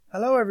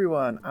Hello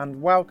everyone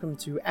and welcome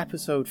to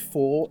episode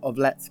 4 of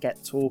Let's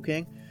Get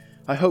Talking.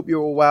 I hope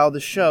you're all well. The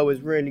show has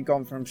really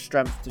gone from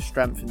strength to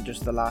strength in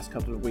just the last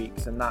couple of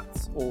weeks, and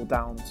that's all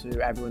down to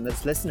everyone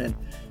that's listening.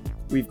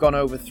 We've gone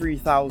over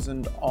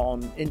 3,000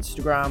 on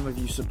Instagram of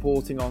you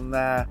supporting on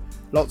there,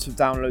 lots of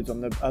downloads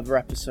on the other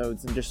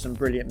episodes, and just some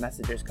brilliant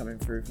messages coming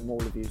through from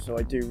all of you, so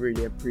I do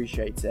really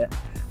appreciate it.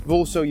 We've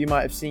also, you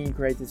might have seen,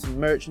 created some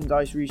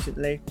merchandise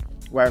recently,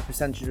 where a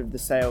percentage of the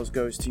sales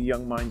goes to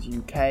Young Minds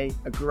UK,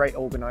 a great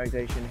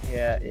organisation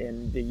here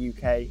in the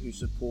UK who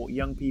support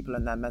young people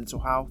and their mental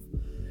health.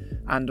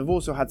 And I've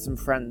also had some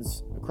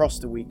friends across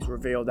the week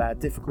reveal their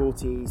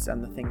difficulties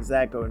and the things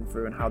they're going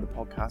through and how the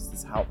podcast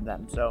has helped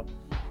them. So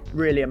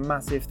really a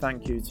massive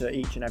thank you to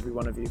each and every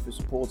one of you for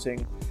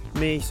supporting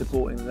me,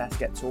 supporting Let's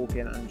Get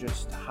Talking, and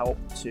just help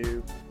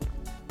to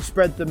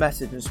spread the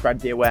message and spread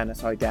the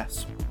awareness, I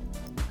guess.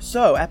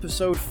 So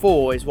episode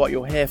 4 is what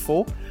you're here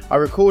for. I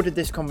recorded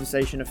this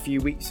conversation a few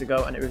weeks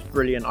ago and it was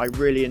brilliant. I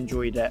really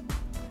enjoyed it.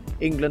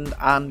 England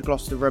and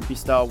Gloucester rugby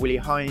star Willi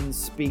Heinz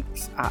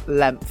speaks at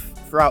length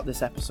throughout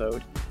this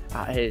episode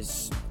at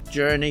his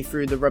journey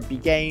through the rugby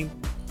game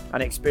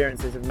and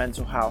experiences of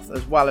mental health,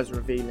 as well as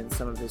revealing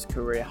some of his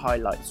career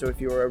highlights. So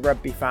if you're a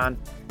rugby fan,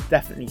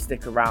 definitely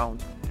stick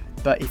around.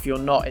 But if you're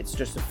not, it's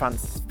just a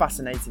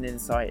fascinating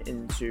insight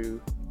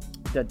into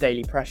the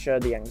daily pressure,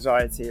 the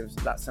anxiety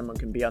that someone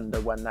can be under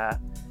when they're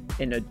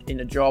in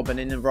a job and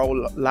in a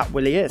role that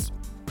Willi is.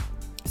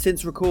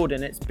 Since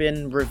recording, it's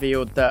been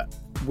revealed that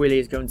Willi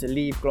is going to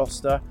leave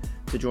Gloucester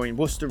to join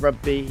Worcester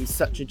Rugby. He's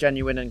such a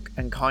genuine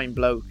and kind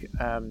bloke,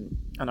 and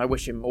I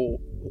wish him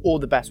all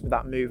the best with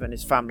that move and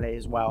his family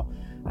as well.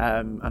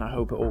 And I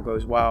hope it all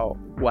goes well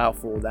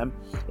for them.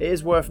 It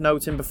is worth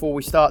noting before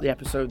we start the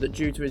episode that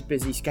due to his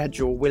busy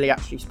schedule, Willi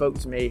actually spoke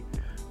to me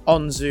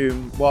on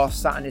Zoom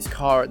whilst sat in his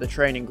car at the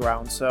training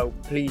ground, so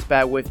please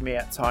bear with me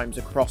at times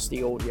across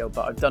the audio,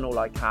 but I've done all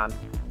I can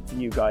for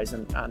you guys,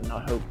 and I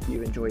hope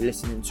you enjoy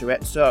listening to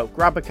it. So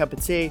grab a cup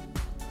of tea,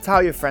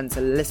 tell your friend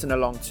to listen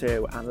along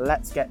too, and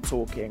let's get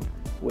talking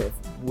with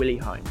Willi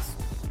Heinz.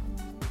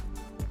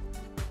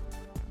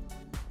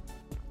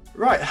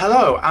 Right,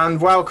 hello and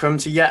welcome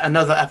to yet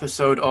another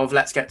episode of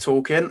Let's Get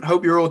Talking.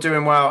 Hope you're all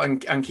doing well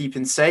and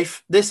keeping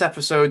safe. This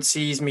episode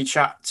sees me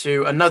chat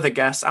to another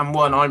guest, and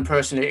one I'm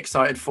personally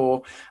excited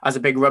for as a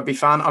big rugby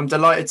fan. I'm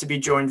delighted to be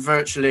joined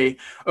virtually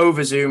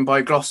over Zoom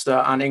by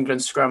Gloucester and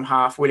England scrum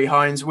half Willi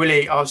Heinz.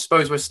 Willi, I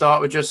suppose we'll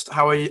start with just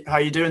how are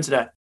you doing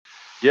today?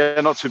 Yeah,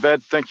 not too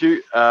bad, thank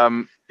you.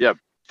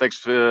 Thanks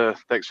for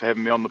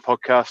having me on the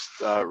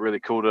podcast.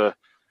 Really cool to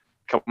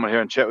come on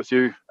here and chat with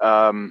you.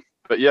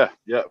 But yeah,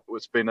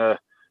 it's been a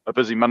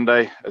busy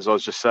Monday. As I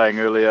was just saying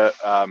earlier,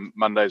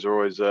 Mondays are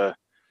always a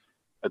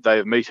day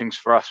of meetings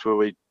for us where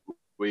we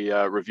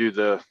review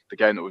the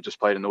game that we've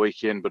just played in the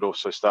weekend, but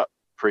also start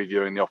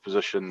previewing the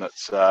opposition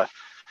that's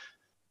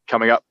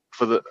coming up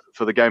for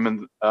the game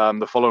in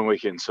the following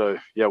weekend. So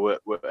yeah, we're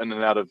in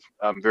and out of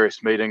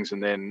various meetings,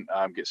 and then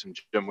get some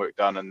gym work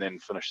done, and then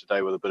finish the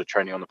day with a bit of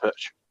training on the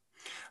pitch.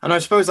 And I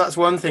suppose that's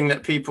one thing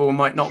that people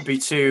might not be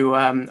too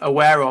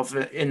aware of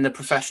in the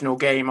professional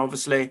game.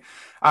 Obviously,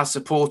 as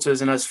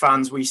supporters and as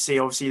fans, we see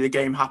obviously the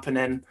game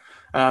happening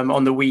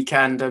on the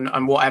weekend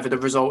and whatever the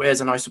result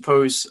is. And I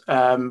suppose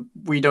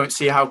we don't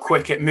see how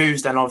quick it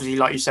moves. Then obviously,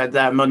 like you said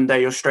there, Monday,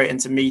 you're straight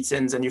into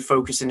meetings and you're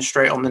focusing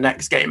straight on the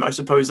next game. I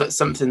suppose that's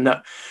something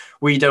that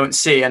we don't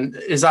see. And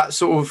is that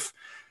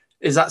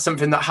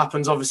something that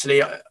happens?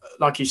 Obviously,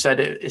 like you said,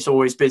 it's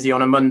always busy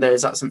on a Monday.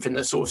 Is that something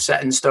that's sort of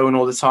set in stone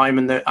all the time,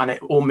 and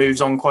it all moves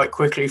on quite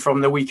quickly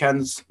from the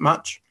weekend's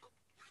match?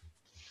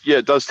 Yeah,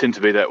 it does tend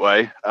to be that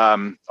way.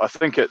 I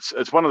think it's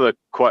one of the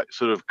quite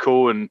sort of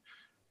cool and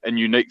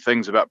unique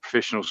things about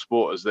professional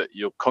sport is that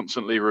you're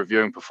constantly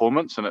reviewing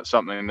performance, and it's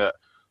something that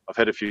I've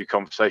had a few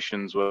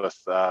conversations with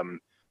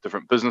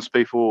different business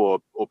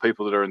people or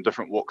people that are in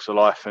different walks of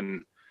life,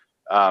 and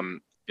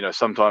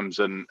sometimes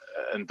in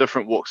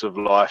different walks of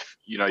life,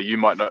 you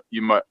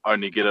might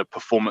only get a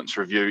performance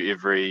review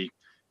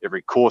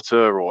every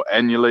quarter or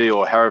annually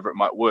or however it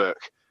might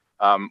work.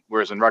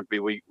 Whereas in rugby,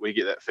 we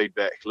get that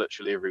feedback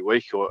literally every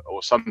week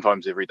or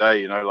sometimes every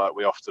day. Like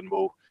we often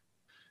will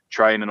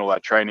train and all our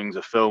trainings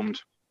are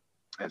filmed,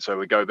 and so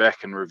we go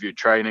back and review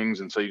trainings,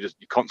 and so you're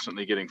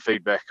constantly getting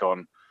feedback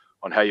on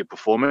how you're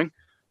performing.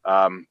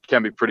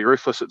 Can be pretty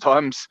ruthless at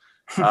times.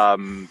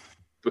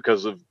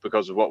 Because of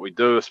what we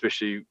do,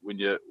 especially when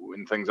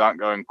things aren't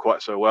going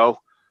quite so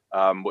well,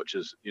 which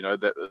is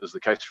that is the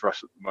case for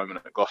us at the moment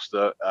at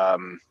Gloucester.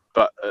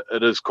 But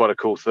it is quite a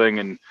cool thing,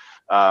 and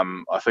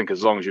I think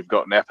as long as you've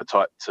got an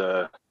appetite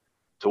to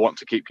want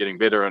to keep getting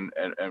better and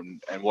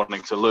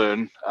wanting to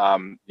learn,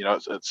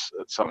 it's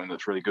something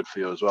that's really good for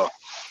you as well.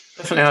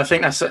 Definitely, I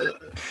think that's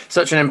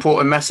such an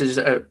important message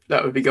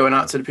that would be going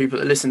out to the people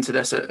that listen to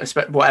this,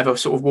 whatever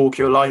sort of walk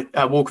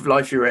of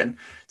life you're in,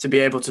 to be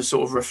able to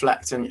sort of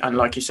reflect and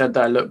like you said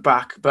there, look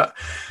back. But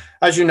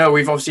as you know,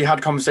 we've obviously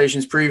had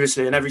conversations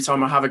previously, and every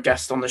time I have a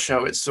guest on the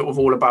show, it's sort of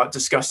all about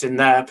discussing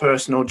their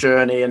personal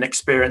journey and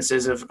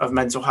experiences of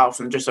mental health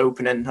and just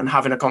opening and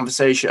having a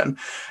conversation.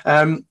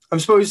 I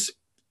suppose,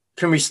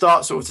 can we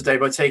start sort of today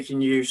by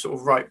taking you sort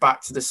of right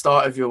back to the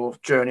start of your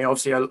journey?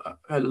 Obviously,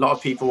 a lot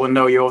of people will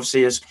know you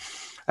obviously as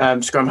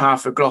scrum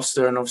half for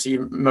Gloucester, and obviously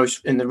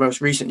in the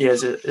most recent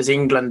years as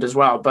England as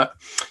well. But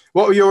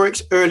what were your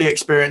early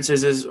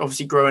experiences as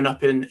obviously growing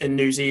up in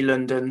New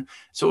Zealand, and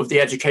sort of the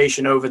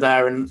education over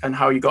there, and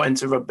how you got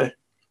into rugby?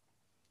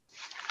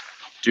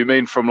 Do you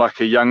mean from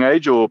like a young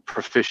age or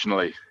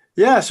professionally?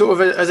 Yeah, sort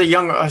of as a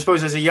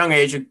young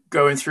age,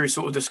 going through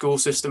sort of the school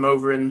system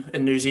over in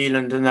New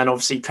Zealand, and then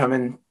obviously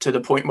coming to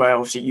the point where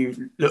obviously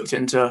you looked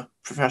into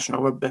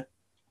professional rugby.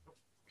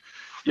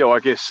 Yeah, well, I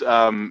guess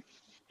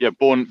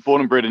born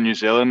and bred in New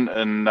Zealand,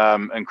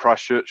 in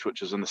Christchurch,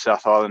 which is in the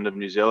South Island of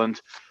New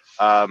Zealand,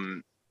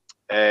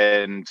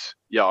 and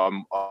yeah,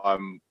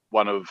 I'm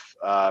one of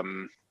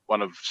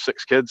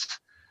 6 kids,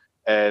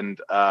 and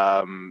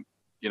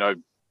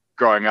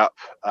growing up,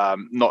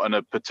 not in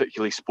a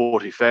particularly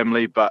sporty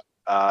family, but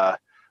I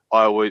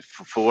always,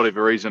 for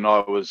whatever reason, I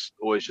was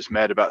always just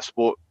mad about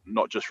sport,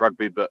 not just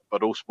rugby, but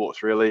all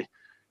sports really.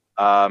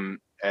 And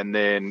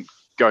then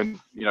going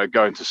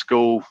to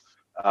school,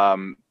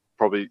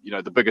 probably,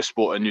 the biggest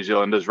sport in New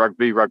Zealand is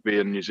rugby. Rugby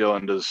in New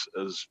Zealand is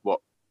what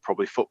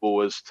probably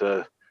football is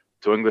to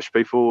English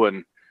people.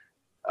 And,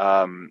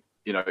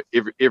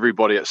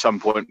 everybody at some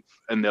point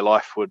in their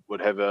life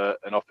would have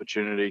an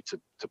opportunity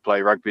to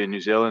play rugby in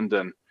New Zealand.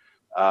 And,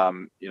 I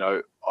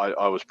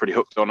was pretty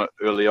hooked on it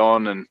early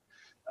on. And,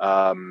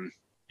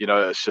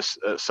 it's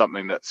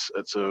something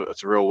it's a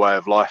real way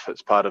of life.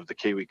 It's part of the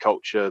Kiwi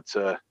culture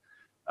to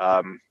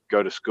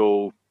go to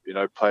school,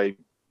 play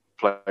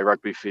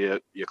rugby for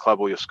your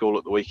club or your school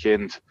at the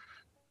weekend.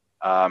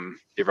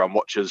 Everyone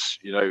watches,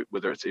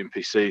 whether it's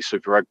NPC,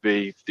 Super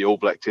Rugby, the All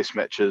Black Test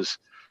matches.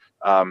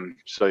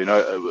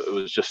 It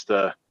was just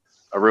a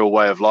real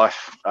way of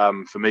life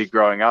for me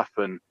growing up,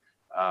 and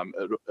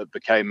it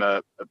became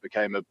a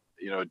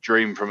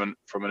dream from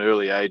an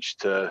early age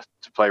to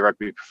play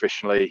rugby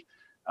professionally.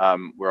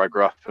 Where I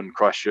grew up in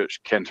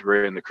Christchurch,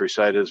 Canterbury, and the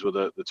Crusaders were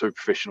the 2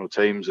 professional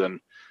teams, and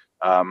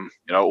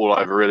all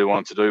I ever really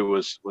wanted to do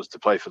was to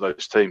play for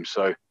those teams.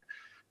 So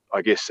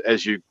I guess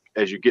as you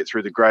get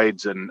through the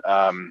grades, and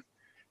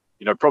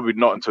probably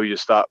not until you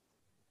start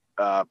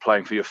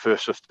playing for your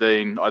first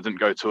 15. I didn't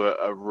go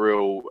to a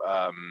real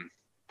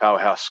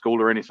powerhouse school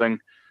or anything,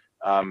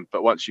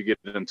 but once you get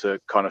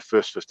into kind of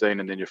first 15,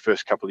 and then your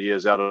first couple of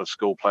years out of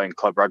school playing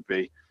club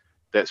rugby,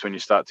 that's when you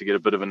start to get a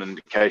bit of an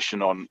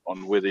indication on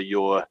whether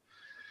you're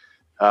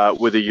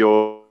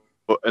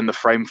in the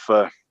frame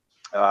for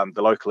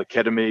the local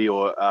academy,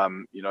 or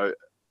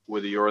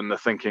whether you're in the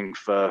thinking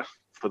for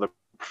the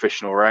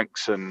professional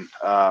ranks. And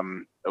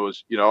it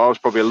was, I was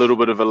probably a little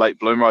bit of a late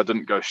bloomer. I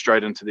didn't go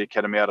straight into the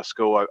academy out of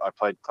school. I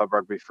played club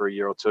rugby for a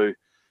year or 2,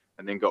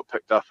 and then got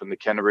picked up in the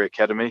Canterbury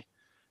Academy.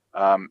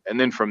 And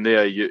then from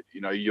there,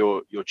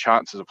 your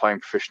chances of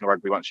playing professional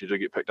rugby once you do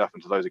get picked up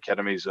into those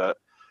academies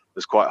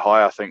is quite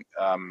high. I think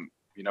at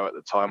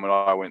the time when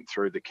I went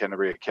through, the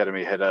Canterbury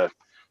Academy had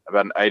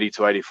about an 80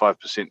 to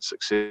 85%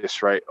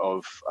 success rate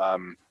of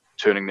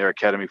turning their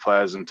academy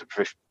players into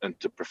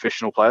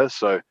professional players.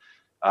 So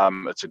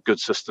it's a good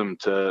system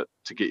to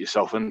get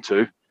yourself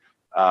into.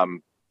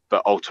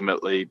 But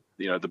ultimately,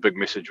 the big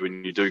message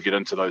when you do get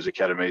into those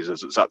academies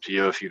is it's up to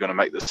you if you're going to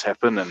make this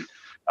happen, and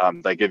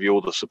they give you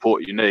all the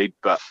support you need.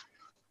 But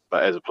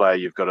as a player,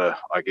 you've got to,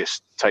 I guess,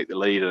 take the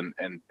lead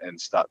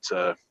and start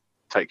to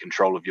take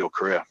control of your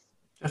career.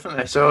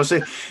 Definitely. So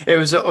obviously, it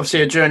was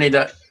obviously a journey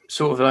that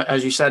sort of,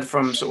 as you said,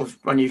 from sort of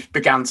when you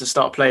began to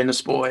start playing the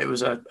sport, it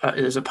was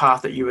a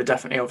path that you were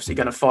definitely obviously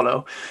going to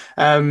follow.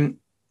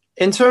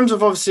 In terms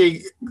of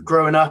obviously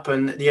growing up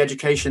and the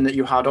education that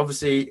you had,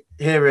 obviously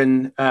here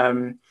in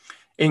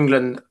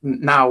England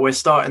now, we're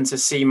starting to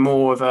see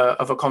more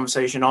of a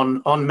conversation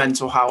on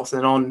mental health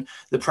and on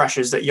the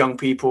pressures that young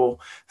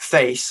people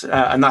face,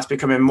 and that's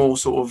becoming more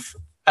sort of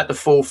at the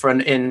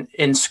forefront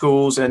in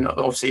schools, and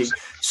obviously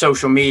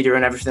social media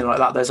and everything like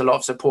that. There's a lot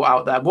of support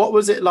out there. What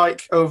was it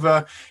like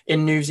over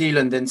in New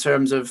Zealand in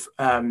terms of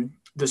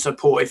the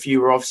support, if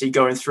you were obviously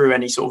going through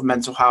any sort of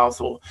mental health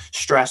or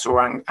stress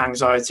or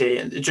anxiety?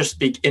 And it'd just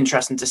be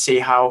interesting to see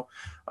how,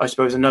 I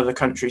suppose, another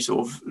country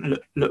sort of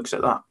looks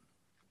at that.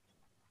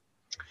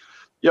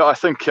 Yeah, I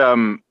think,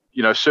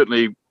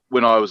 certainly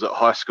when I was at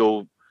high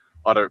school,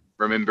 I don't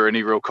remember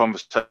any real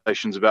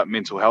conversations about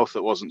mental health.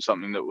 It wasn't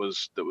something that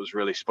was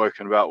really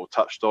spoken about or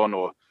touched on,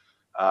 or,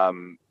 I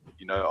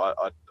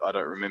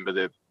don't remember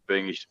there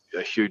being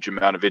a huge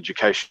amount of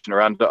education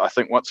around it. I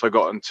think once I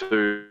got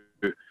into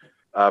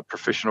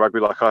professional rugby,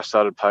 like I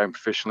started playing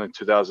professionally in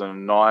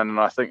 2009, and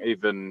I think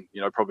even,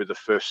 probably the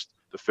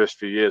first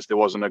few years there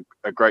wasn't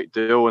a great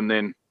deal. And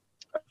then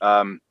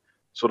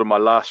sort of my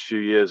last few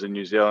years in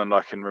New Zealand,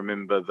 I can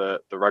remember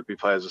the Rugby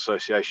Players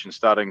Association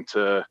starting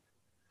to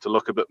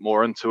look a bit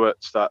more into it,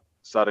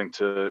 starting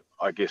to,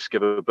 I guess,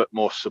 give a bit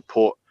more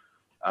support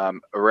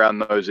around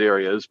those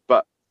areas.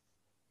 But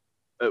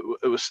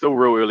it was still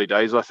real early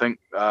days, I think.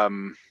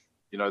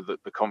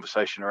 The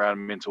conversation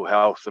around mental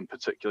health, and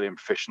particularly in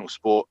professional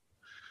sport,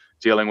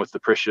 dealing with the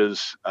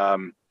pressures.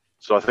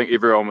 So I think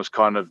everyone was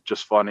kind of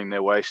just finding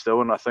their way still.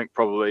 And I think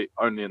probably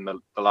only in the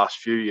last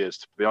few years,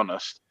 to be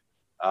honest,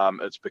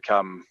 it's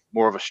become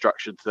more of a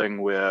structured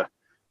thing where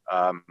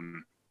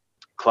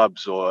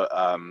clubs or,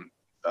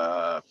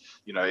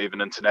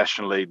 even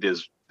internationally,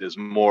 there's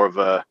more of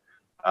a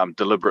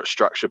deliberate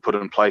structure put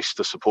in place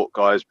to support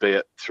guys, be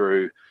it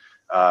through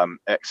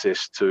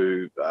access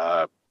to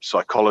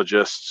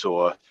psychologists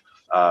or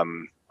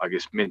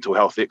mental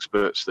health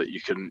experts that you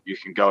can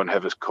go and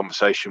have a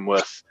conversation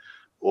with,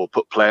 or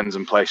put plans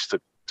in place to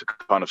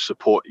kind of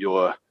support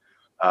your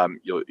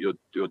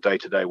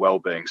day-to-day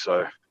well-being.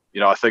 So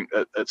I think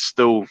it's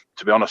still,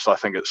 to be honest, I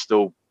think it's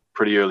still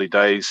pretty early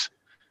days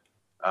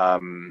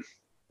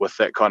with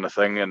that kind of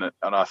thing, and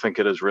I think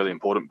it is really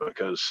important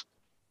because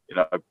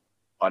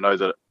I know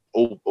that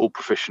all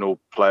professional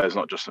players,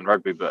 not just in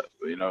rugby, but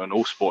in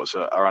all sports,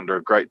 are under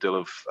a great deal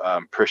of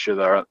pressure.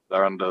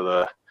 They're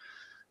under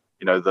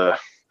the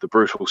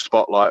brutal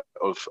spotlight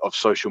of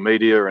social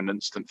media and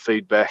instant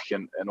feedback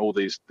and all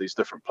these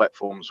different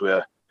platforms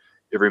where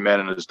every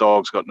man and his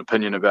dog's got an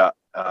opinion about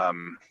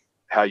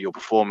how you're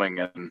performing.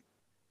 And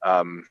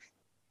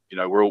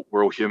we're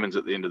all humans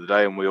at the end of the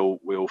day, and we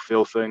all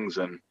feel things,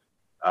 and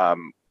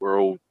we're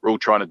all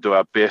trying to do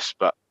our best,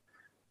 but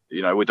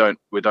we don't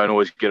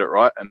always get it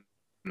right. And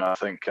I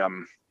think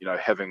having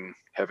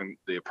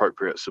the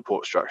appropriate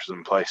support structures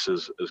in place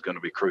is going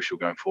to be crucial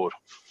going forward.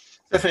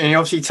 Definitely. You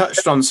obviously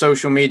touched on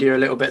social media a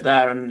little bit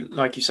there, and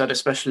like you said,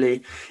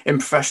 especially in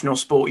professional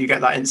sport, you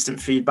get that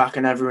instant feedback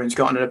and everyone's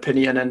got an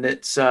opinion, and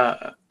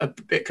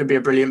it could be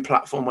a brilliant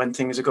platform when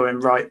things are going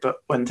right, but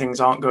when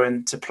things aren't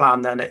going to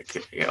plan, then it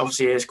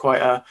obviously is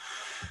quite a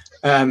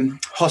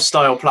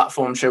hostile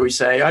platform, shall we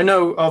say. I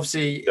know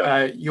obviously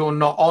you're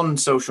not on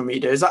social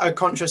media. Is that a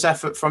conscious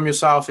effort from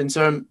yourself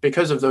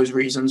because of those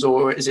reasons,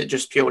 or is it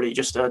just purely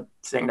just a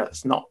thing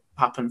that's not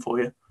happened for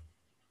you?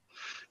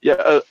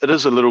 Yeah, it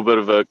is a little bit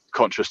of a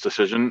conscious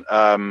decision.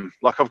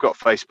 Like I've got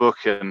Facebook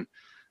and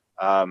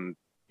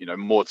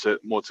more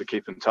to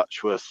keep in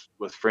touch with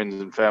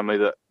friends and family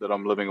that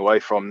I'm living away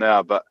from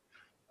now. But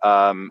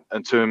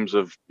in terms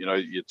of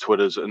your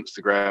Twitters,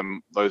 Instagram,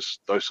 those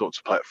sorts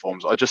of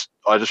platforms, I just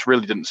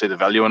really didn't see the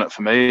value in it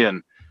for me.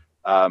 And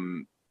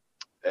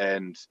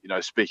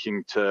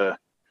speaking to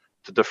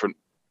different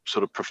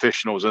sort of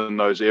professionals in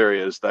those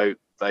areas, they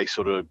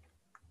sort of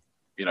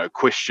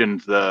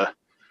questioned the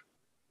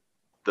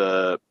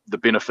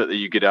benefit that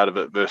you get out of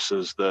it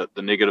versus the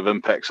negative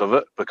impacts of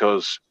it,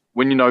 because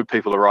when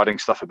people are writing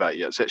stuff about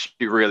you, it's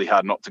actually really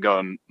hard not to go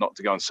and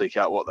seek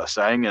out what they're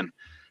saying. And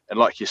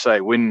like you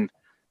say, when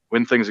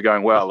things are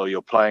going well or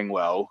you're playing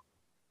well,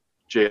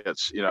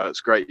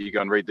 it's great you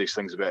go and read these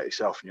things about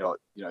yourself and you're like,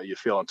 you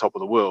feel on top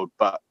of the world.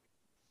 But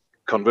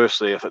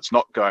conversely, if it's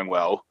not going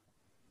well,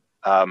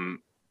 the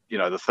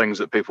things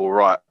that people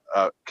write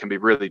can be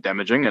really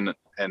damaging.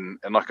 And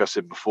like I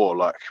said before,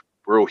 like,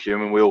 we're all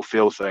human, we all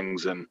feel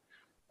things, and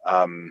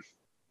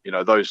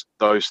those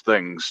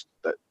things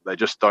that they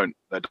don't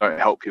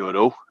help you at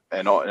all,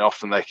 and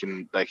often they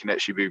can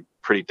actually be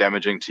pretty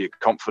damaging to your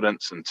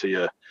confidence and to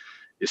your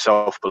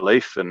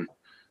self-belief. And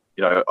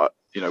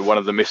one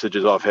of the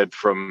messages I've had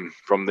from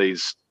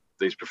these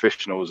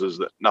professionals is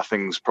that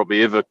nothing's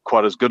probably ever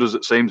quite as good as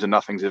it seems, and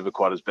nothing's ever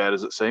quite as bad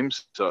as it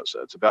seems. So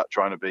it's about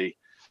trying to be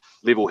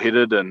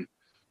level-headed, and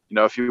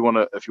if you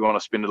want to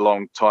spend a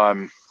long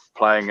time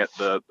playing at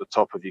the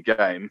top of your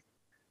game,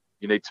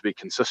 you need to be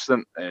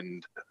consistent,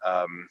 and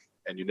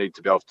you need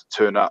to be able to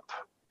turn up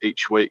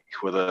each week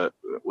with a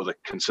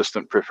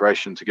consistent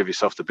preparation to give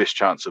yourself the best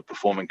chance of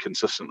performing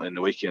consistently in the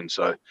weekend.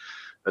 So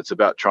it's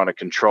about trying to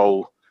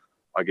control,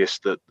 I guess,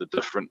 the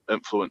different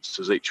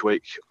influences each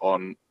week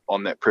on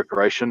that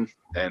preparation.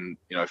 And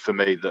for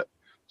me, that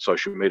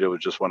social media was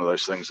just one of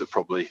those things that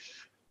probably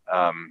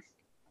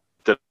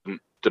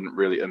didn't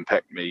really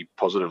impact me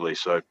positively.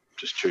 So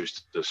just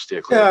choose to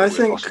steer clear. Yeah, I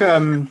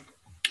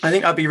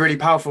think that'd be really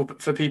powerful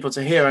for people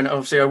to hear. And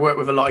obviously, I work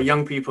with a lot of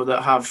young people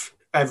that have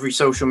every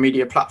social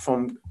media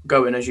platform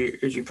going, as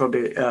you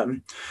probably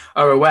are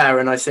aware.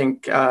 And I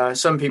think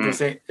some people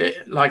think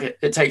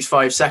it takes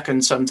 5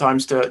 seconds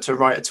sometimes to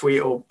write a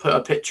tweet or put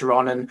a picture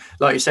on. And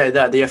like you say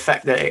there, the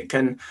effect that it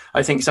can,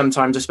 I think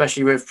sometimes,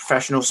 especially with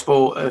professional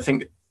sport, I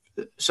think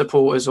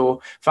supporters or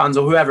fans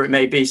or whoever it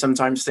may be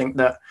sometimes think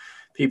that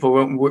people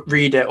won't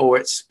read it, or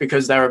it's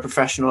because they're a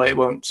professional, it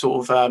won't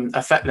sort of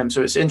affect them.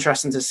 So it's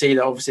interesting to see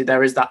that obviously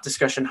there is that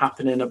discussion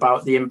happening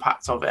about the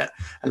impact of it.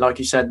 And like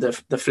you said,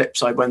 the flip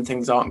side when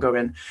things aren't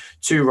going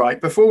too right.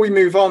 Before we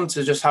move on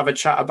to just have a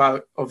chat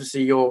about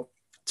obviously your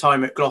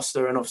time at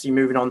Gloucester and obviously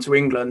moving on to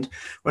England,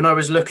 when I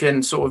was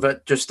looking sort of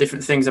at just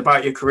different things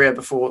about your career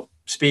before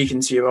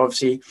speaking to you,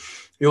 obviously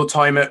your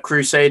time at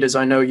Crusaders,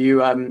 I know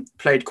you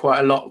played quite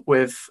a lot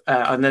with,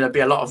 and then there'll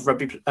be a lot of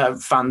rugby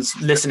fans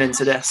listening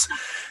to this,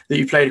 that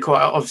you played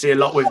quite obviously a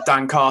lot with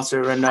Dan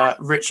Carter and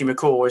Richie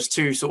McCaw as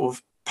two sort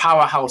of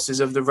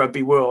powerhouses of the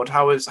rugby world.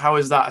 How is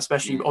that,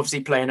 especially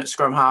obviously playing at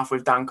scrum half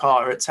with Dan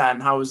Carter at 10?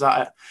 How was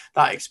that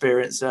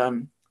experience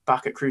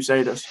back at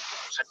Crusaders?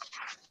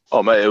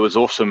 Oh mate, it was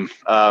awesome.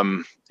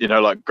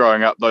 Like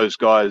growing up, those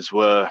guys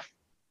were,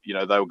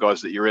 they were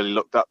guys that you really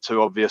looked up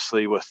to,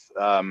 obviously, with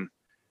the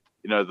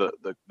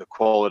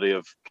quality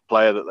of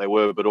player that they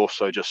were, but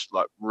also just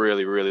like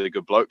really, really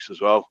good blokes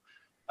as well.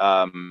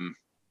 And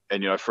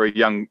for a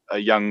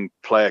young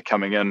player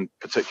coming in,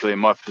 particularly in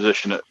my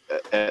position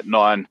at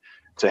 9,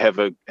 to have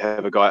a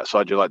guy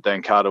outside you like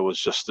Dan Carter was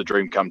just the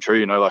dream come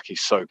true. Like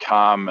he's so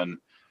calm and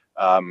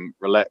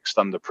relaxed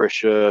under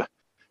pressure.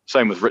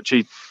 Same with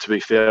Richie, to be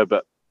fair,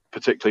 but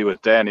particularly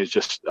with Dan, he's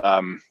just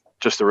a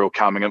real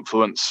calming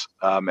influence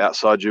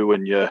outside you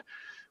when you're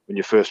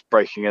first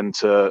breaking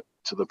into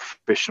the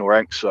professional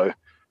ranks. So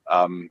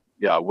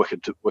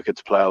wicked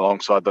to play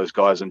alongside those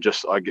guys, and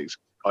just I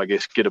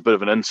guess get a bit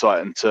of an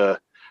insight into,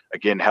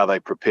 again, how they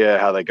prepare,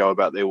 how they go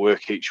about their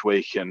work each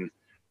week. And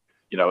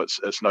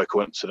it's no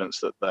coincidence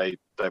that they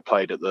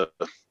played at the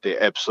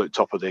absolute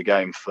top of their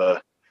game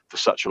for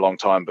such a long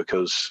time,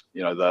 because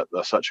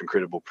they're such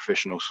incredible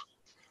professionals.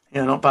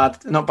 Yeah, not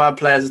bad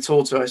players at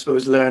all to, I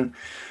suppose, learn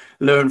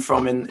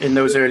from in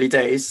those early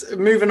days.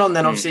 Moving on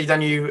then, obviously,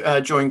 then you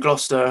joined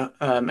Gloucester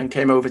and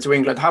came over to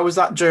England. How was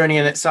that journey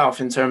in itself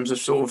in terms of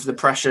sort of the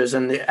pressures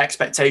and the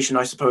expectation,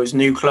 I suppose,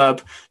 new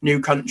club, new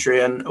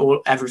country, and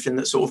everything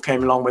that sort of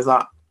came along with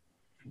that?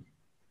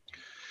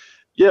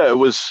 Yeah,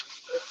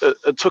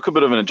 it took a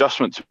bit of an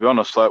adjustment, to be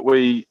honest. Like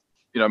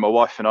my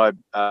wife and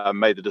I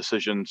made the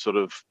decision sort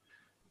of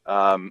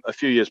a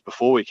few years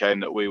before we came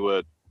that we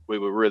were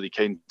really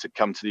keen to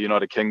come to the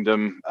United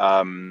Kingdom.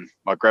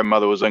 My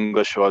grandmother was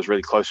English, who I was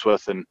really close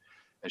with, and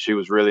she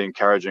was really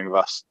encouraging of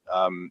us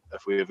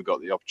if we ever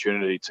got the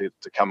opportunity to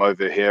come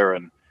over here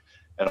and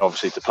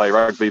obviously to play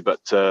rugby,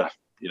 but to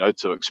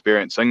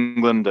experience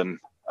England and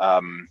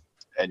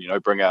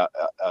bring our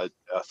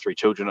 3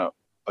 children up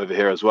over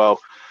here as well.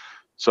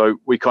 So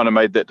we kind of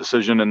made that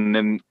decision, and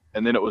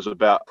then it was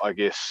about, I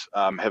guess,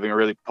 having a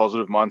really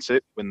positive mindset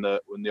when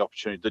the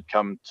opportunity did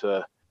come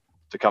to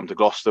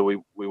Gloucester.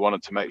 We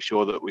wanted to make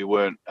sure that we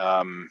weren't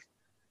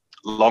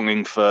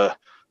longing for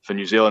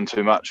New Zealand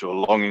too much, or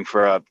longing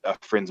for our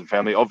friends and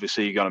family.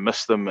 Obviously, you're going to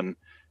miss them and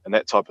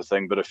that type of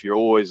thing. But if you're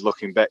always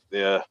looking back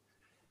there,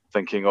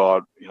 thinking,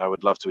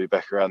 would love to be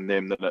back around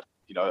them, then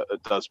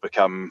it does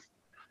become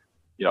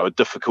a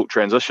difficult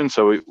transition.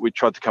 So we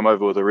tried to come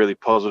over with a really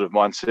positive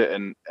mindset,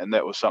 and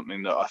that was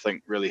something that I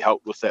think really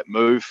helped with that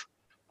move.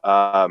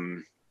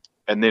 And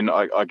then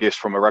I guess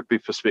from a rugby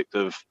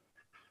perspective,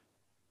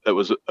 it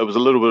was a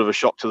little bit of a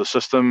shock to the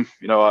system.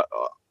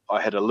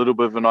 I had a little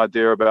bit of an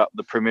idea about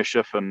the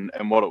Premiership and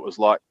what it was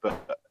like,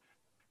 but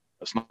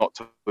it's not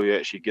until you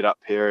actually get up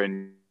here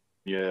and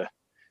you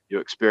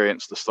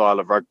experience the style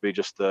of rugby,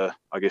 just the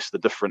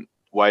different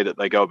way that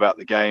they go about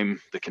the game,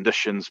 the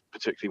conditions,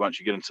 particularly once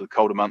you get into the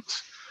colder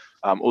months,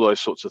 all those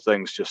sorts of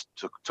things just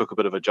took a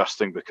bit of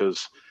adjusting,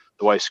 because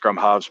the way scrum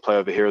halves play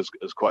over here is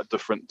quite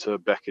different to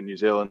back in New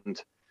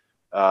Zealand.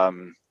 A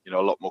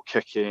lot more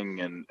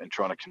kicking and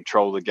trying to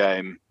control the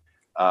game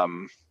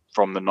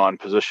from the 9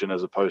 position,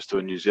 as opposed to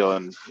in New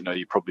Zealand,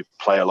 you probably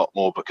play a lot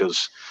more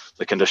because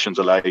the conditions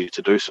allow you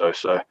to do so.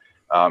 So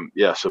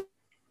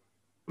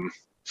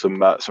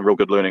some real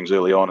good learnings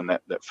early on in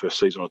that first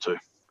season or two.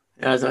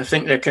 Yeah, I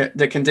think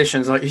the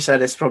conditions, like you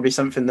said, is probably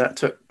something that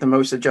took the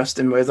most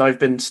adjusting with. I've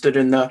been stood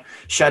in the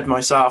shed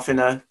myself in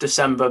a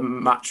December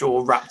match,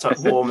 all wrapped up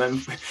warm,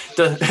 and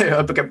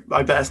I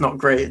bet it's not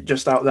great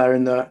just out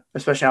there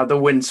especially how the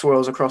wind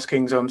swirls across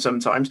Kingsholm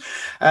sometimes.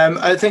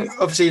 I think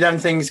obviously then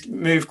things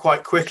move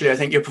quite quickly. I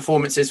think your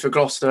performances for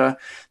Gloucester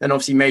then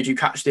obviously made you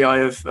catch the eye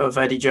of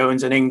Eddie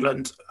Jones in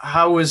England.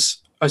 How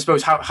was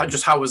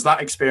that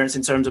experience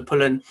in terms of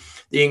pulling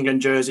the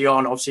England jersey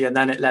on, obviously, and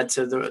then it led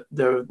to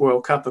the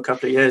World Cup a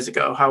couple of years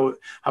ago? How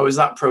was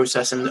that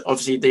process, and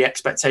obviously the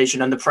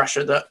expectation and the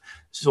pressure that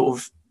sort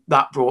of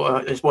that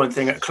brought? Is one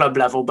thing at club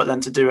level, but then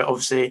to do it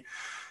obviously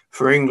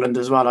for England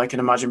as well, I can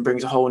imagine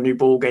brings a whole new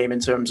ball game in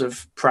terms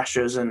of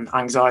pressures and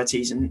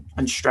anxieties and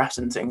stress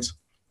and things.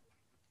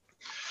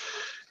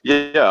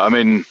 Yeah, I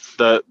mean,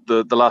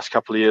 the last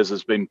couple of years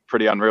has been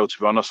pretty unreal, to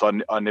be honest.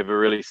 I never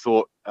really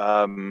thought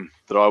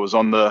that I was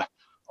on the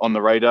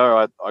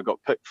radar. I got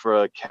picked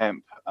for a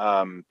camp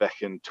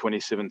back in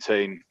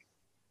 2017,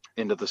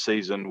 end of the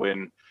season,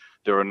 when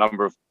there were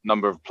a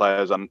number of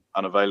players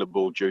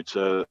unavailable due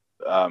to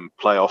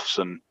playoffs,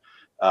 and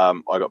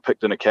I got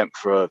picked in a camp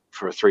for a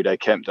 3-day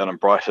camp down in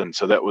Brighton.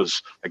 So that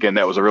was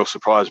a real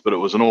surprise, but it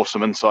was an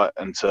awesome insight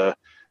into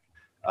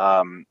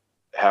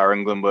how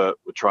England were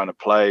trying to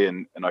play,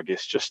 and I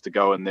guess just to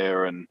go in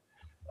there and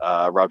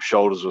rub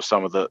shoulders with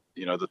some of the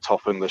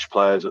top English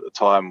players at the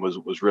time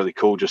was really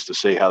cool, just to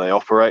see how they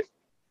operate.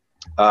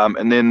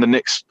 And then the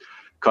next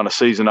kind of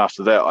season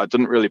after that, I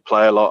didn't really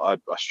play a lot.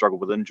 I struggled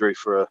with injury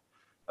for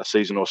a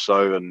season or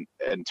so, and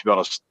to be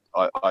honest,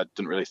 I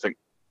didn't really think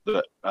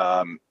that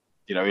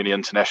any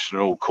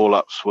international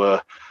call-ups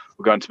were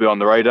going to be on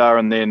the radar.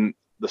 And then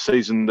the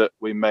season that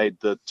we made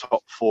the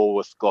top 4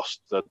 with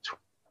Gloucester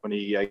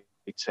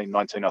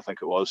 2018-19, I think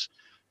it was.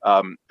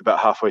 About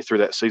halfway through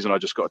that season, I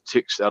just got a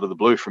text out of the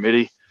blue from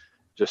Eddie,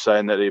 just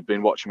saying that he'd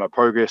been watching my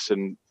progress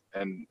and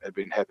had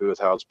been happy with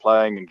how I was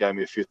playing, and gave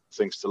me a few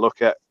things to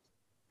look at,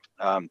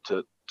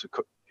 to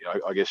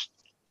I guess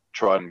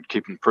try and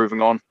keep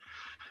improving on.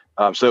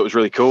 So it was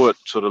really cool. It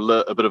sort of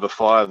lit a bit of a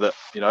fire that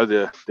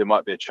there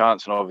might be a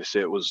chance, and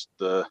obviously it was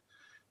the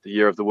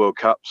year of the World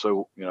Cup,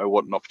 so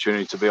what an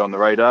opportunity to be on the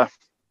radar.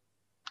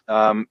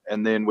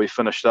 And then we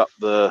finished up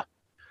the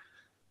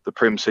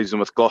Prem season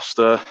with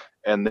Gloucester,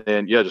 and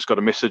then just got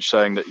a message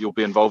saying that you'll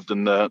be involved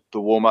in the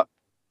warm-up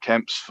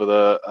camps for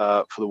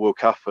the World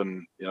Cup,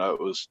 and it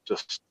was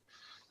just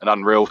an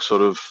unreal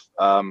sort of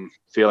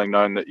feeling,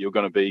 knowing that you're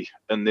going to be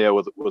in there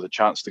with a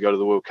chance to go to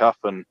the World Cup.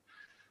 And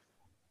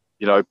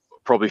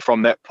probably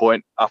from that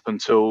point up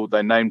until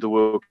they named the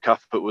World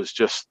Cup, it was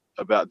just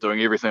about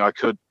doing everything I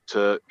could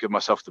to give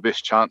myself the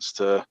best chance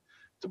to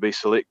be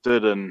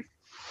selected. And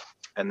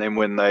then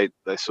when they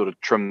sort of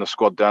trimmed the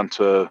squad down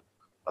to,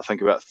 I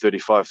think, about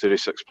 35,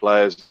 36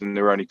 players, and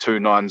there were only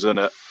 2 nines in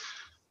it,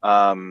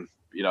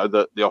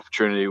 the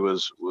opportunity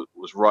was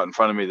right in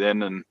front of me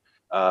then. And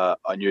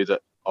I knew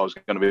that I was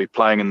going to be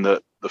playing in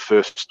the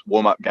first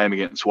warm-up game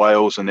against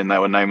Wales, and then they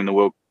were naming the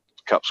World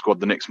Cup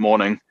squad the next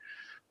morning.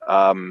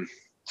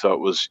 So it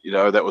was,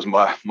 that was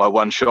my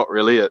one shot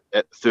really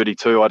at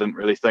 32. I didn't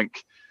really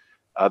think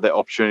that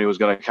opportunity was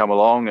going to come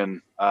along,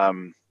 and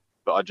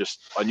but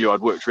I knew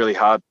I'd worked really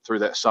hard through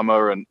that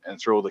summer and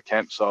through all the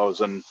camps. So I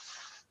was in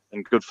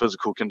good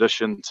physical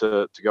condition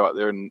to go out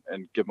there and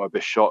give my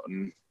best shot,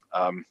 and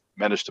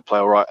managed to play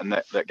all right in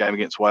that game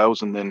against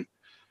Wales, and then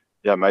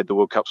made the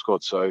World Cup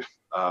squad. So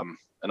an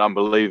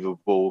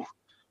unbelievable,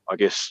 I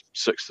guess,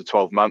 6 to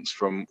 12 months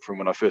from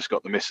when I first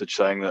got the message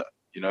saying that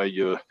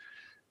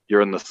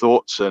you're in the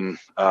thoughts, and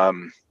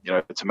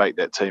to make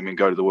that team and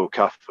go to the World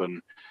Cup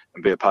and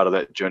be a part of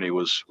that journey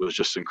was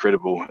just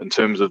incredible. In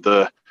terms of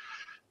the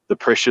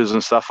pressures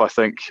and stuff, I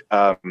think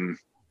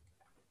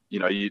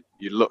you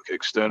look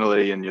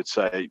externally and you'd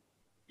say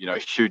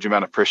huge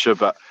amount of pressure,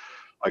 but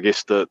I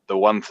guess the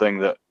one thing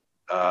that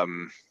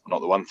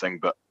not the one thing,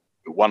 but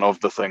one of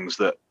the things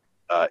that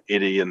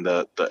Eddie and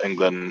the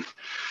England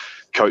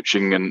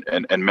coaching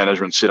and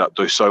management setup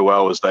do so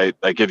well is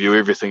they give you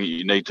everything that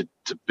you need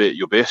to be at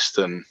your best,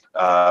 and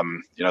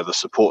the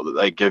support that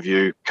they give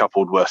you,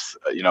 coupled with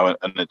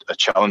a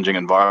challenging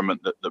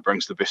environment that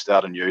brings the best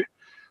out in you,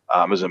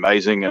 is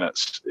amazing. And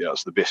it's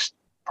the best,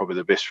 probably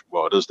the best,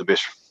 well, it is the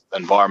best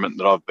environment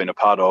that I've been a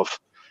part of.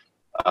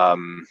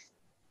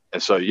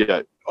 And so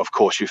of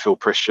course you feel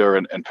pressure,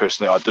 and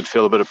personally I did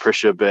feel a bit of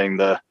pressure being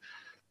the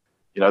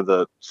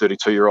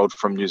 32-year-old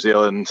from New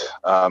Zealand,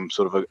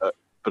 sort of a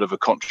bit of a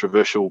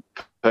controversial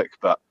pick,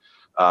 but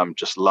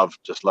just loved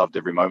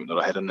every moment that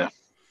I had in there.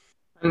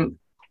 And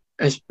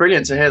it's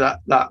brilliant to hear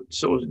that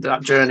sort of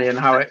that journey and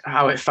how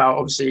it felt,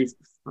 obviously,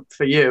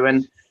 for you.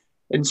 And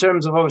in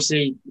terms of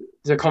obviously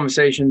the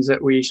conversations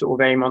that we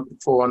sort of aim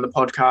for on the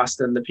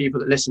podcast and the people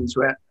that listen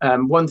to it,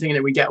 one thing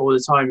that we get all the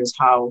time is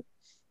how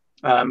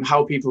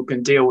people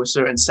can deal with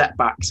certain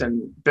setbacks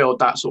and build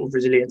that sort of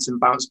resilience and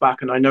bounce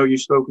back. And I know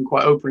you've spoken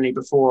quite openly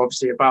before,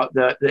 obviously, about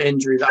the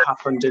injury that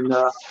happened in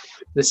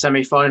the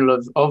semi-final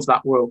of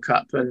that World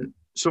Cup. And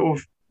sort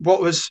of what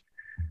was,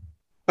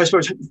 I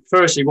suppose,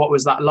 firstly, what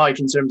was that like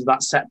in terms of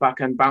that setback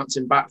and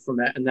bouncing back from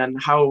it? And then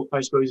how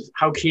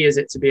key is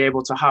it to be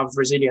able to have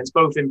resilience,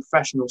 both in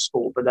professional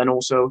sport, but then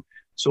also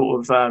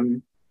sort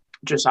of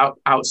just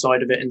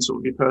outside of it in sort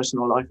of your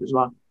personal life as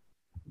well?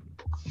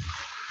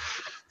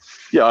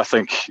 Yeah, I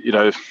think,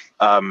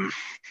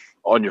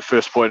 on your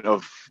first point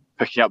of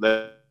picking up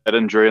that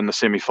injury in the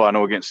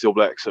semi-final against the All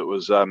Blacks, it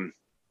was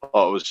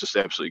just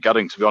absolutely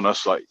gutting, to be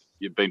honest. Like,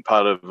 you've been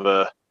part of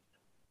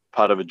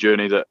a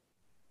journey that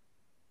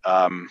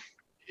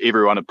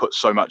everyone had put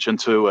so much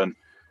into, and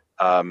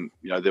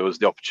there was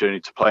the opportunity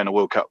to play in a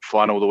World Cup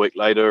final the week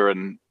later,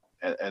 and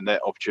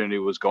that opportunity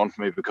was gone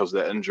for me because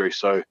of that injury.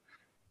 So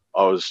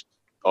I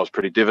was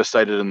pretty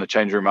devastated in the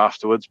change room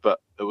afterwards, but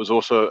it was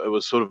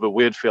sort of a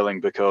weird feeling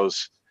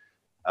because,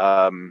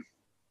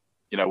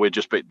 we'd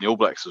just beaten the All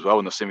Blacks as well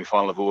in the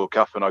semi-final of the World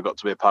Cup, and I got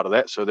to be a part of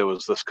that. So there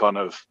was this kind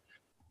of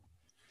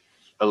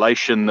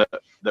elation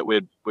that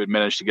we'd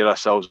managed to get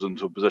ourselves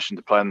into a position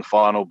to play in the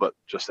final, but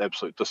just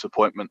absolute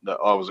disappointment that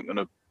I wasn't going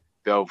to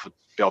be able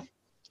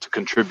to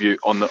contribute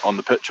on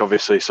the pitch,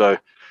 obviously. So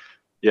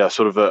yeah,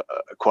 sort of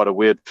quite a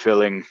weird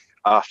feeling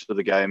after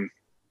the game.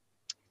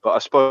 But I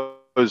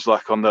suppose,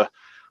 like, on the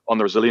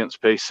resilience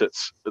piece,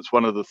 it's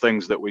one of the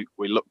things that we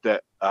looked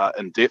at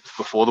in depth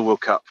before the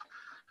World Cup,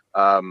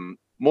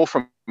 more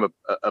from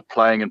a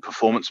playing and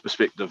performance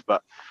perspective,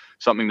 but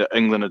something that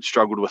England had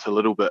struggled with a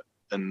little bit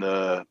in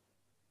the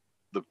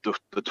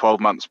 12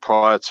 months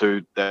prior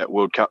to that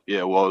World Cup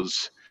year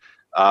was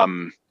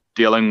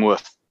dealing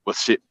with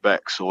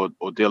setbacks or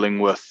dealing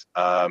with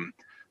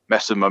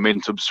massive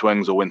momentum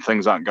swings, or when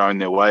things aren't going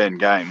their way in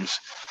games.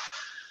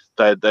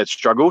 They'd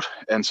struggled.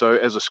 And so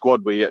as a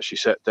squad, we actually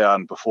sat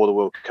down before the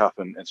World Cup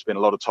and spent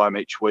a lot of time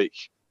each week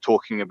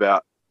talking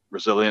about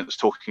resilience,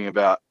 talking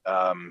about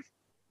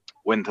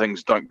when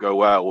things don't go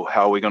well,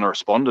 how are we going to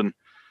respond? And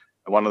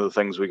one of the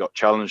things we got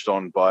challenged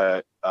on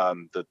by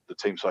the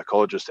team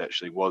psychologist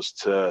actually was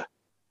to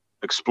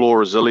explore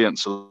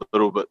resilience a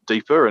little bit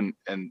deeper and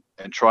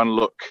try and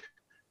look,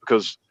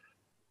 because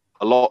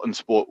a lot in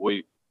sport,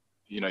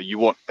 you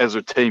want, as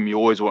a team, you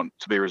always want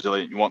to be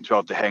resilient. You want to be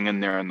able to hang in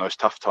there in those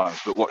tough times.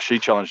 But what she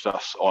challenged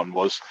us on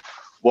was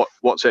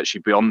what's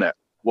actually beyond that.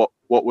 What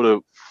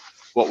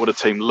would a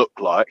team look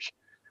like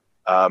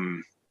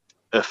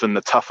if in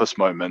the toughest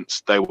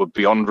moments they were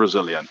beyond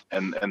resilient?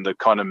 And the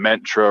kind of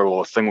mantra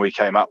or thing we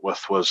came up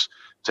with was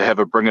to have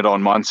a bring it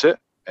on mindset.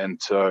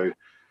 And so,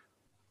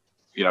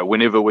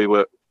 whenever we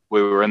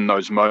were in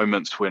those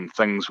moments when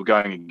things were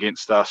going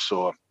against us,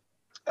 or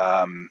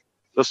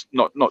this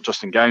not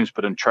just in games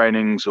but in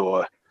trainings,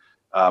 or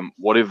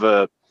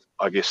whatever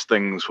I guess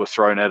things were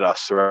thrown at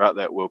us throughout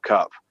that World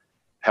Cup,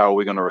 how are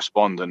we going to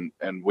respond?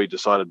 And we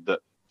decided that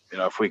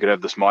if we could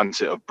have this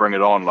mindset of bring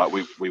it on, like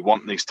we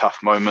want these tough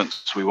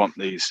moments, we want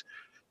these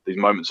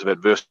moments of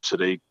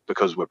adversity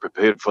because we're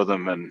prepared for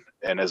them,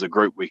 and as a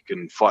group we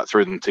can fight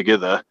through them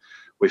together.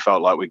 We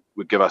felt like we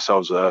would give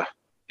ourselves a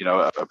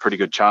pretty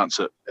good chance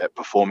at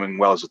performing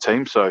well as a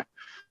team. So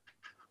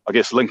I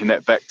guess linking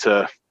that back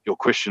to your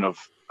question of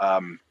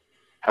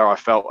how I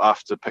felt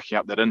after picking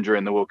up that injury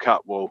in the World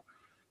Cup, well,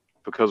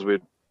 because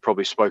we'd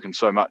probably spoken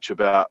so much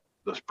about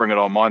this bring it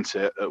on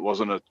mindset, it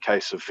wasn't a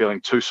case of feeling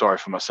too sorry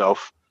for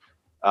myself.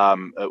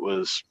 It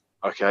was,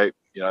 okay,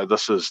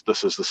 this is the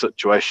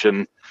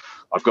situation.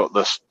 I've got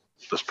this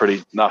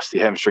pretty nasty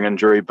hamstring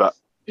injury, but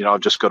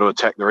I've just got to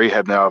attack the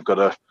rehab now. I've got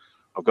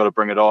to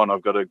bring it on.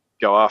 I've got to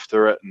go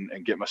after it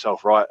and get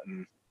myself right.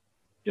 And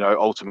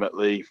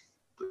ultimately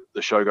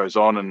the show goes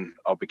on, and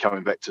I'll be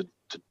coming back to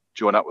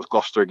join up with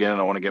Gloucester again.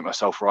 And I want to get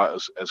myself right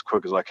as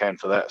quick as I can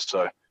for that.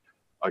 So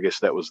I guess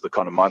that was the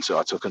kind of mindset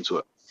I took into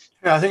it.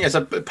 Yeah, I think it's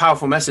a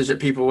powerful message that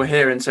people will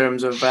hear in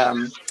terms of,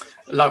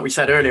 like we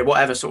said earlier,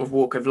 whatever sort of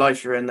walk of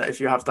life you're in, that if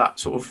you have that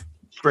sort of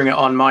bring it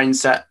on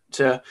mindset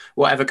to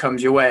whatever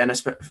comes your way,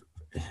 and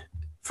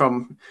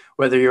from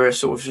whether you're a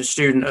sort of a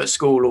student at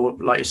school or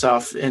like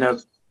yourself in a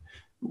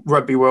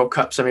Rugby World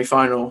Cup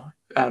semi-final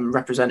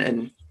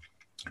representing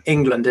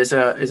England, is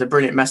a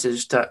brilliant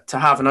message to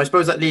have. And I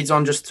suppose that leads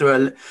on just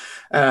to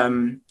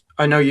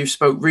I know you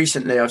spoke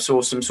recently. I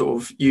saw some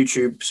sort of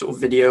YouTube sort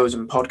of videos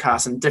and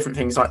podcasts and different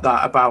things like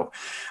that about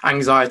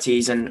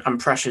anxieties and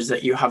pressures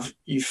that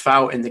you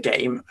felt in the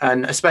game,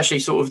 and especially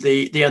sort of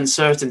the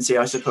uncertainty,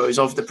 I suppose,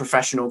 of the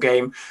professional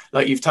game.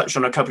 Like you've touched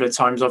on a couple of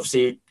times,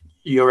 obviously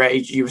your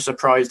age, you were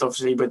surprised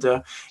obviously with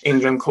the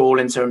England call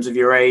in terms of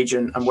your age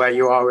and where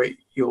you are at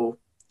your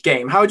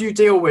game. How do you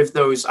deal with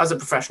those as a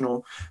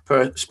professional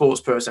sports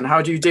person?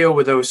 How do you deal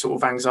with those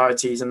sort of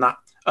anxieties and that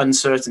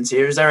uncertainty?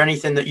 Is there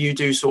anything that you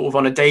do sort of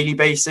on a daily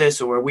basis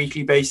or a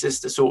weekly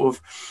basis to sort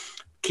of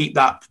keep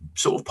that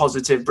sort of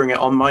positive, bring it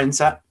on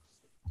mindset?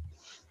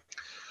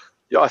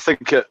 Yeah, I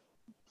think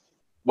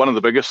one of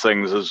the biggest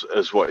things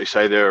is what you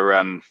say there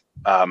around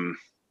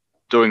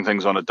doing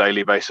things on a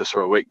daily basis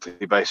or a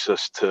weekly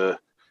basis to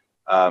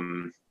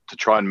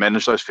try and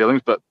manage those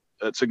feelings. But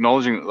it's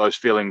acknowledging that those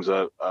feelings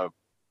are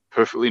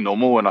perfectly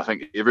normal, and I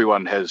think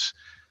everyone has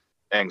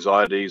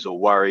anxieties or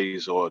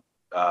worries or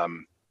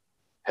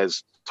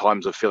has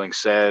times of feeling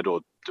sad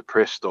or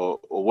depressed or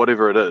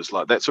whatever it is.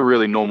 Like, that's a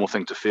really normal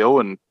thing to feel,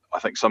 and I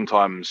think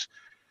sometimes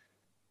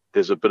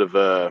there's a bit of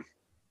a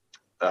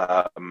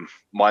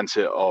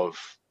mindset of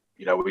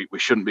we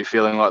shouldn't be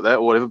feeling like that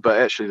or whatever, but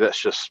actually that's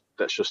just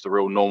a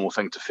real normal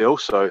thing to feel.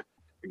 So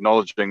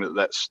acknowledging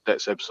that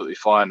that's absolutely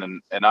fine,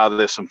 and are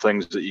there some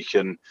things that you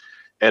can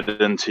add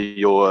into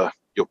your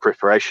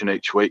preparation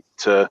each week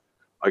to,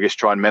 I guess,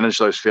 try and manage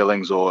those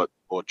feelings or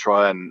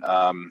try and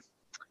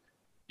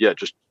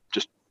just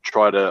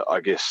try to,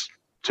 I guess,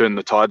 turn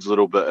the tides a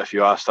little bit if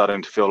you are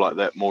starting to feel like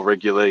that more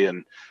regularly.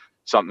 And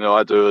something that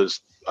I do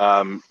is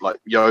like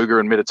yoga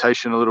and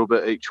meditation a little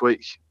bit each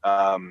week.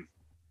 I'm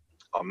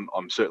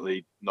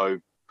certainly no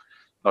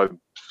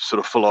sort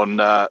of full on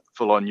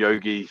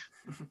yogi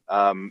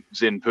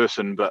Zen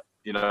person, but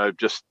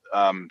just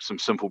some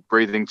simple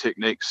breathing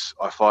techniques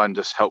I find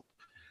just help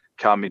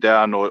calm me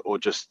down or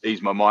just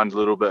ease my mind a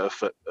little bit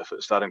if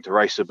it's starting to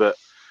race a bit,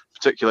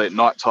 particularly at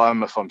night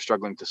time if I'm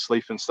struggling to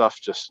sleep and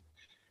stuff. Just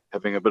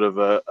having a bit of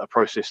a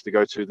process to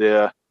go to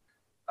there.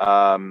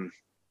 Those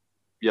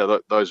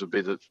would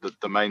be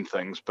the main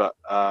things. But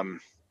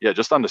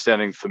just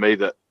understanding for me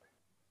that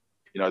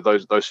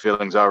those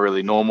feelings are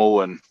really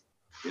normal, and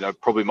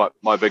probably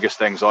my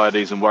biggest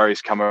anxieties and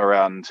worries come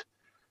around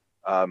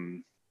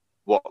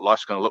what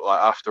life's going to look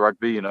like after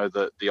rugby.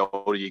 The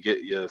older you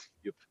get, you're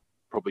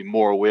probably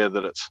more aware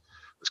that it's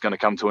going to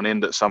come to an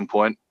end at some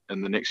point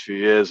in the next few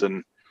years,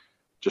 and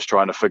just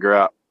trying to figure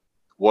out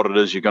what it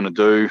is you're going to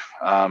do.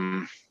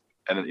 And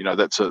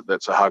that's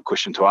a hard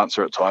question to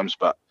answer at times,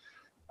 but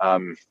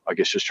I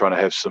guess just trying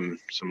to have some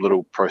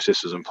little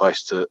processes in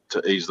place to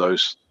ease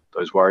those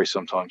worries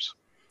sometimes.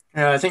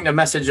 Yeah, I think the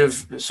message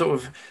of sort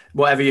of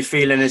whatever you're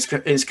feeling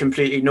is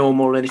completely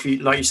normal, and if you,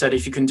 like you said,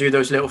 if you can do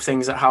those little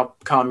things that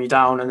help calm you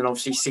down, and then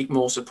obviously seek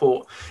more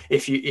support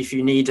if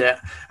you need it.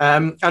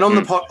 And on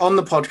the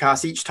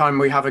podcast, each time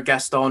we have a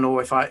guest on,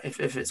 or if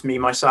it's me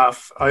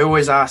myself, I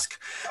always ask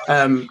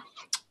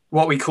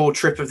what we call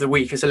trip of the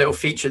week. Is a little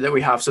feature that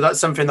we have. So that's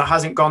something that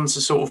hasn't gone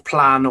to sort of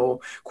plan or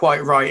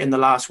quite right in the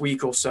last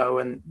week or so.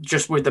 And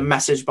just with the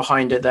message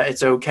behind it that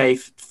it's okay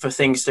for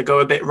things to go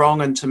a bit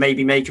wrong and to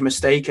maybe make a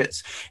mistake.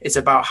 It's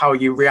about how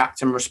you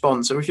react and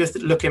respond. So if you're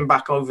looking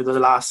back over the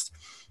last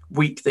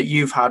week that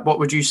you've had, what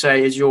would you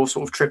say is your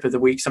sort of trip of the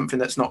week, something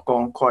that's not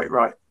gone quite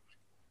right?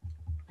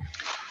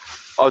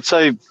 I'd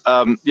say,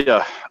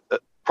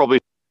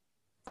 probably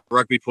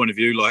rugby point of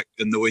view, like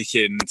in the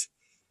weekend,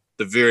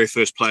 the very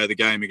first play of the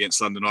game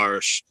against London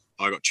Irish,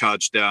 I got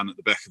charged down at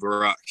the back of a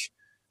ruck,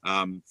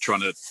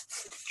 trying to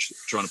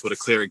put a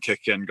clearing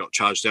kick in, got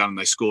charged down, and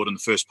they scored in the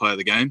first play of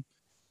the game.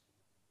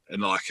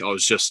 And like, I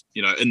was just,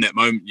 in that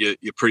moment,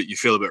 you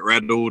feel a bit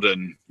rattled,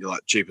 and you're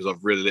like, jeepers,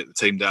 I've really let the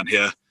team down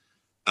here.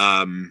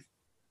 And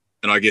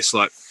I guess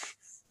like,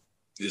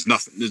 there's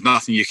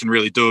nothing you can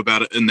really do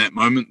about it in that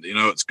moment.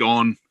 It's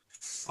gone.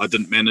 I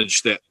didn't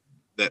manage that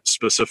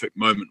specific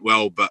moment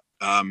well, but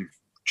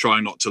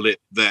trying not to let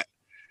that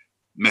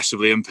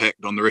massively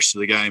impact on the rest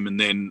of the game. And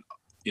then,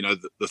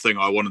 the thing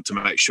I wanted to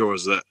make sure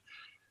is that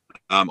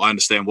I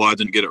understand why I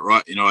didn't get it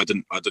right. I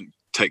didn't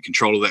take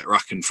control of that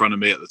ruck in front of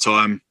me at the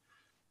time.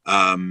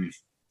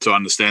 So I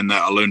understand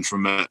that. I learned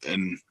from it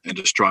and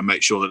just try and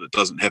make sure that it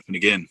doesn't happen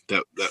again.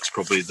 That's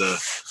probably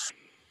the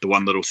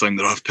one little thing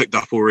that I've picked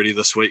up already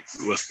this week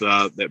with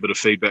that bit of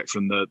feedback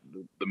from the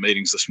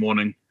meetings this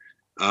morning.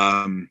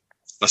 I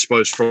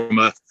suppose from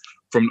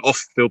an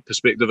off-field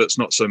perspective, it's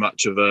not so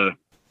much of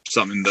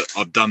something that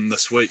I've done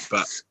this week,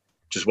 but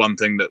just one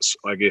thing that's,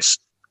 I guess,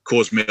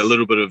 caused me a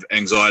little bit of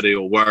anxiety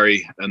or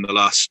worry in the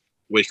last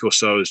week or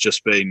so has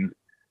just been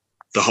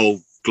the whole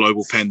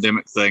global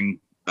pandemic thing,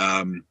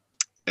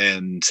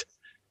 and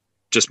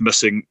just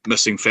missing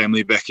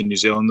family back in New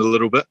Zealand a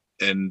little bit.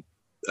 And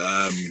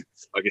I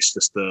guess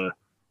just the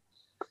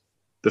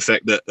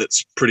fact that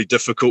it's pretty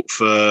difficult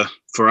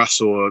for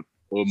us or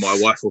my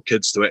wife or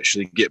kids to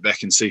actually get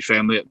back and see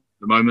family at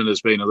the moment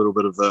has been a little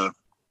bit of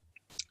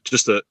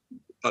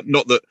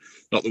not that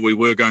we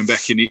were going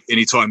back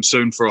anytime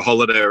soon for a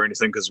holiday or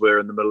anything, because we're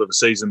in the middle of a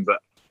season,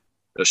 but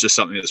it's just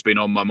something that's been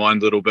on my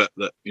mind a little bit,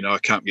 that I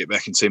can't get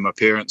back and see my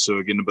parents who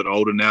are getting a bit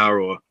older now,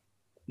 or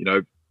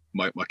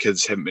my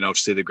kids haven't been able to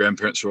see their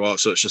grandparents for a while.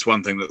 So it's just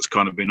one thing that's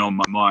kind of been on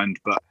my mind.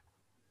 But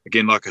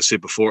again, like I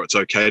said before, it's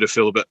okay to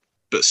feel a bit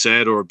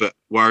sad or a bit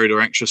worried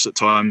or anxious at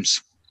times,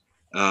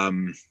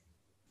 and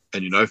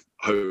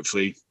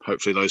hopefully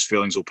those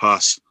feelings will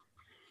pass.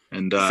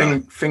 And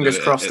fingers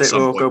crossed it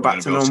will go back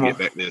to normal. Get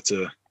back there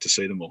to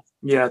see them all.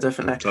 Yeah,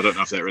 definitely. So I don't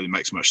know if that really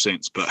makes much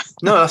sense, but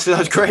no,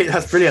 that's great.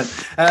 That's brilliant.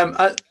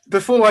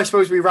 Before I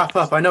suppose we wrap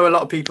up, I know a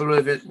lot of people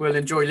will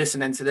enjoy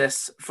listening to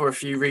this for a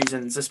few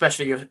reasons,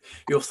 especially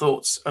your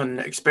thoughts and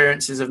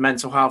experiences of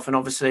mental health, and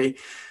obviously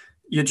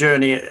your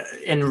journey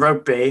in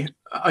rugby.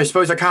 I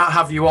suppose I can't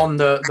have you on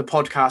the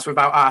podcast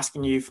without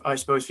asking you, I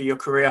suppose, for your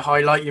career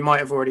highlight. You might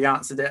have already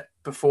answered it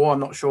before, I'm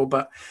not sure,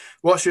 but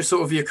what's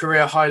your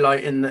career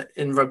highlight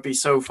in rugby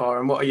so far,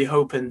 and what are you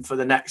hoping for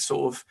the next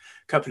sort of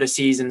couple of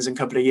seasons and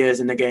couple of years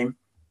in the game?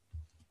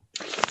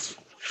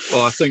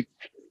 Well, I think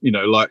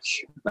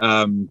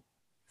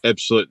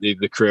absolutely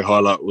the career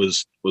highlight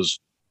was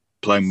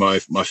playing my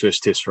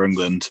first test for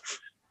England.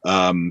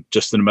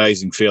 Just an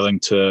amazing feeling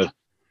to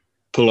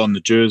pull on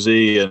the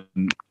jersey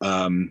and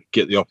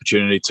get the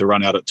opportunity to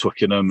run out at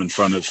Twickenham in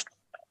front of,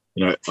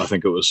 I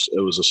think it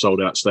was a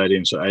sold out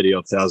stadium, so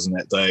 80,000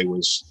 that day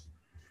was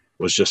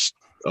just,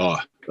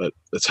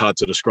 it's hard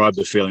to describe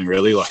the feeling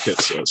really. Like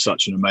it's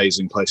such an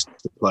amazing place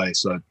to play.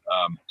 So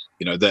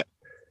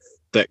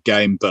that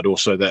game, but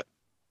also that,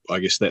 I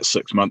guess, that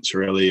 6 months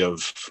really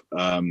of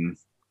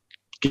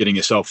getting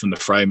yourself in the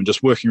frame and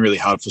just working really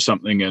hard for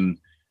something, and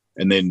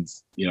then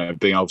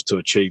being able to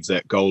achieve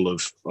that goal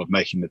of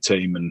making the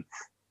team and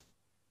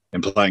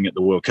playing at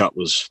the World Cup,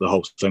 the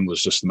whole thing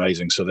was just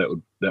amazing. So that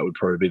would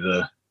probably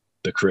be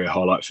the career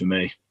highlight for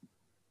me.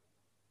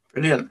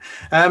 Brilliant.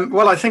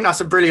 Well, I think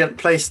that's a brilliant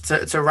place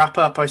to wrap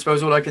up. I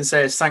suppose all I can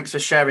say is thanks for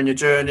sharing your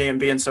journey and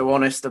being so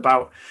honest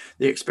about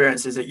the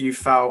experiences that you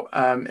felt.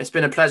 It's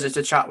been a pleasure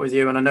to chat with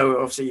you, and I know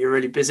obviously you're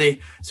really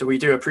busy, so we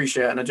do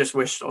appreciate it. And I just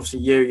wish obviously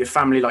you, your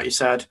family, like you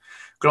said,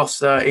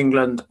 Gloucester,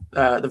 England,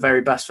 the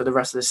very best for the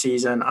rest of the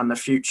season and the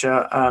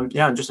future. And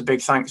just a big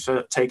thanks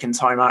for taking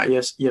time out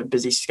of your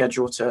busy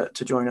schedule to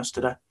join us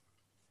today.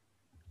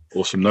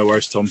 Awesome. No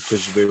worries, Tom.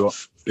 Pleasure to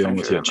be on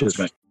with you. Cheers,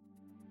 mate.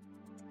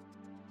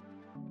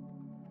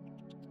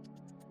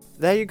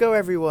 There you go,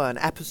 everyone.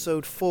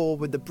 Episode 4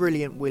 with the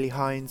brilliant Willi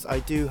Heinz. I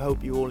do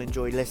hope you all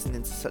enjoyed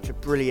listening to such a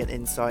brilliant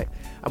insight.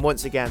 And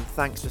once again,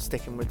 thanks for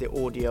sticking with the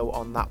audio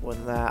on that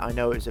one there. I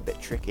know it was a bit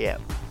tricky at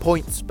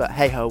points, but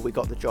hey ho, we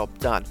got the job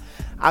done.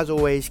 As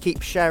always,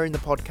 keep sharing the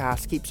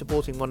podcast, keep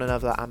supporting one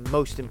another, and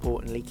most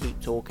importantly,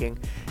 keep talking.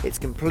 It's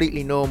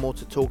completely normal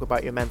to talk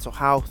about your mental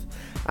health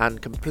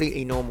and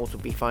completely normal to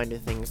be finding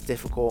things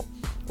difficult.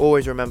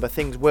 Always remember,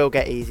 things will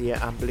get easier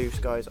and blue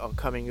skies are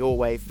coming your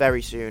way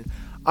very soon.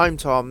 I'm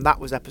Tom,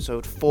 that was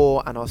episode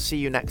 4, and I'll see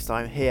you next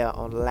time here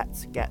on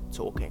Let's Get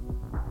Talking.